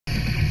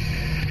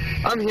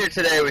I'm here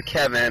today with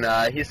Kevin.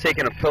 He's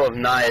taking a pill of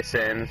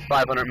niacin,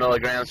 500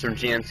 milligrams from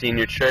GNC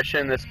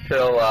Nutrition. This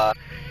pill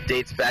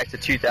dates back to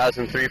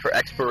 2003 for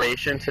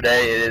expiration.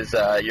 Today it is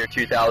year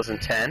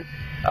 2010.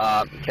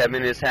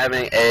 Kevin is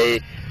having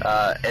a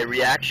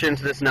reaction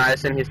to this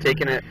niacin. He's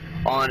taking it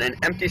on an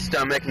empty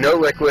stomach, no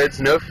liquids,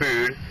 no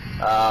food.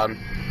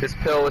 This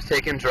pill was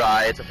taken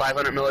dry. It's a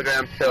 500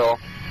 milligram pill.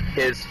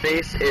 His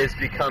face is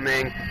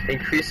becoming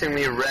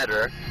increasingly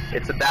redder.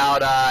 It's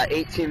about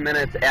 18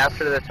 minutes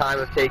after the time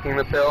of taking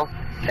the pill,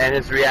 and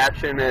his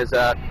reaction is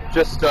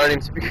just starting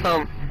to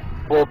become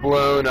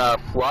full-blown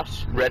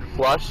flush, red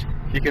flush.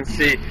 You can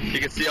see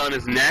on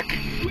his neck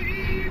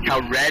how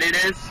red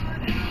it is.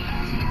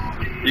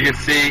 You can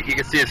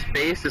see his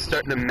face is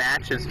starting to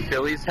match his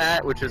Phillies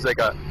hat, which is like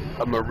a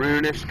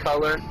maroonish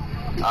color.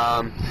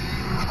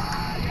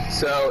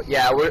 So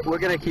yeah, we're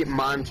gonna keep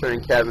monitoring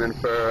Kevin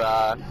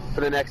for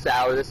the next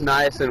hour. This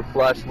niacin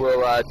flush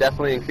will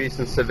definitely increase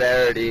in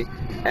severity,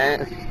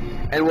 and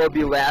will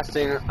be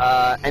lasting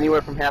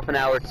anywhere from half an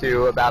hour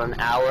to about an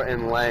hour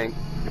in length.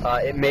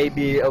 It may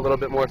be a little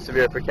bit more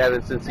severe for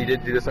Kevin since he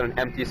did do this on an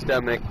empty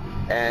stomach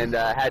and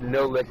had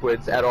no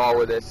liquids at all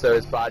with it, so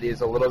his body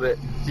is a little bit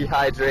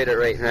dehydrated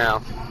right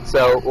now.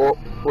 So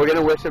we're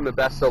gonna wish him the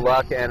best of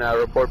luck and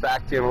report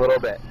back to you in a little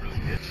bit.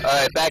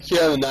 Alright, back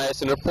here on the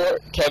niacin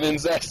report,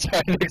 Kevin's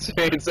starting to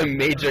experience some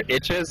major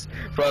itches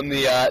from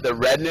the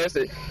redness.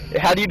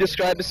 How do you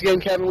describe this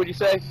again, Kevin, would you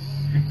say?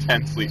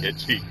 Intensely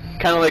itchy.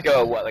 Kind of like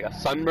like a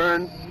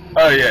sunburn?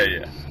 Oh,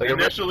 yeah. Like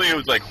initially it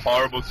was like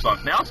horrible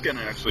sun. Now it's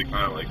getting actually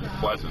kind of like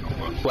pleasant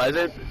almost.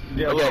 Pleasant?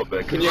 Yeah, okay. A little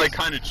bit. It's like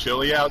kind of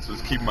chilly out, so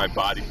it's keeping my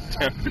body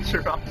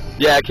temperature up.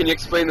 Yeah, can you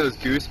explain those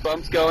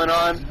goosebumps going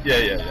on?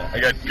 Yeah. I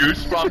got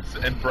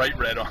goosebumps and bright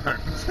red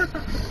arms.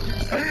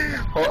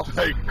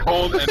 Like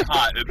cold and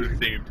hot at the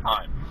same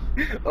time.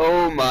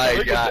 Oh my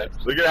Look god. At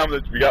this. Look at how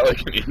much we got,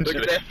 like an inch. Look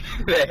at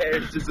the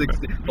hairs just like,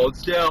 hold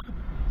still,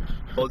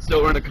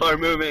 we're in the car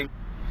moving.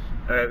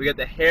 Alright, we got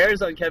the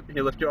hairs on Kevin.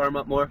 Here, lift your arm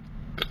up more.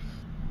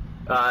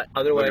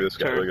 Other way. Look at this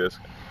guy, turn. look at this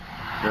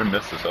guy. You're gonna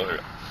miss this other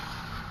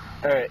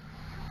guy. Alright.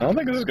 I don't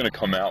think this is gonna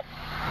come out.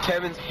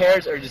 Kevin's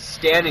hairs are just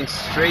standing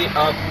straight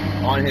up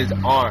on his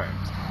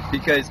arms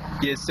because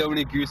he has so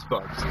many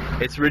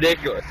goosebumps. It's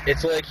ridiculous.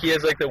 It's like he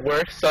has like the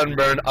worst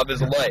sunburn of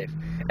his life.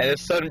 And his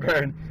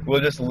sunburn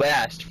will just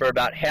last for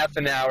about half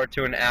an hour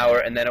to an hour,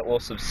 and then it will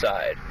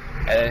subside.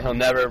 And then he'll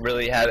never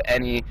really have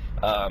any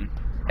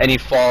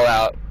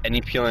fallout,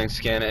 any peeling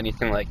skin,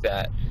 anything like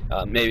that.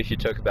 Maybe if you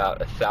took about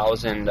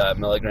 1,000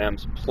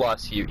 milligrams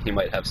plus, he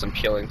might have some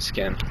peeling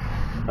skin.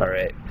 All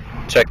right,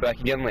 check back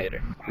again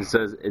later. It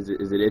says, is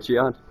it itchy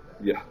on?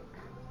 Yeah.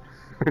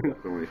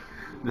 Definitely.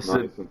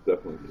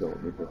 Definitely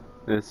killing me.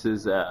 This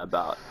is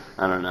about,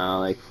 I don't know,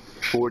 like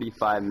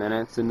 45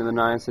 minutes into the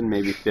niacin,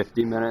 maybe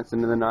 50 minutes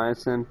into the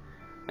niacin,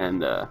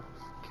 and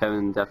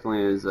Kevin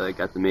definitely has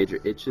got the major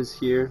itches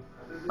here.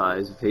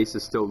 His face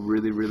is still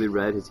really, really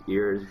red. His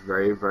ear is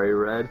very, very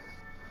red,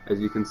 as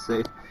you can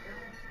see.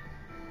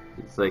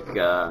 It's like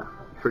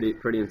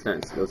pretty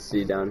intense. You'll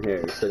see down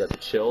here. Still got the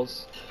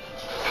chills.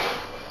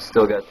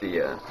 Still got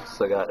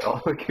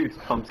all the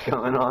goosebumps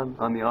going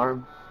on the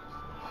arm.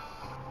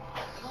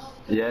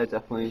 Yeah,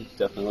 definitely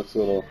looks a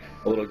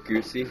little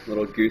goosey,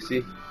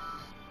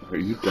 Are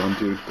you done,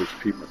 dude? There's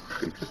people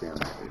big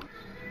sound.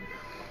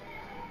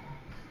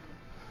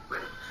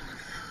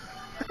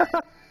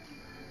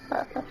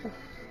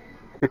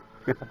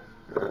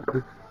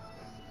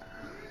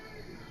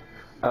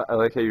 I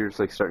like how you're just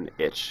like starting to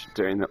itch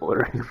during the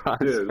ordering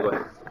process.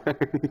 Yeah,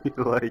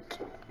 like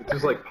it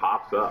just like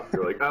pops up.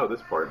 You're like, oh,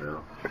 this part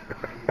now.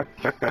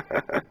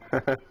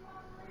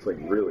 It's like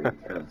really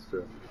intense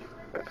too.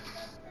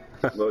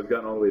 Well, it's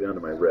gotten all the way down to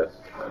my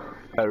wrist.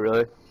 Oh,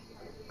 really?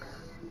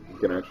 You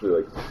can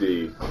actually like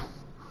see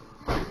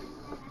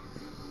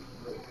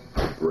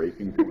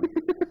breaking point,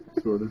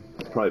 sort of.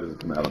 It probably doesn't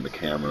come out on the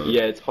camera.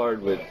 Yeah, it's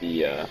hard with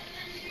the.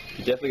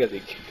 You definitely got the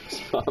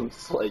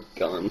goosebumps like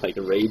going like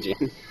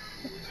raging.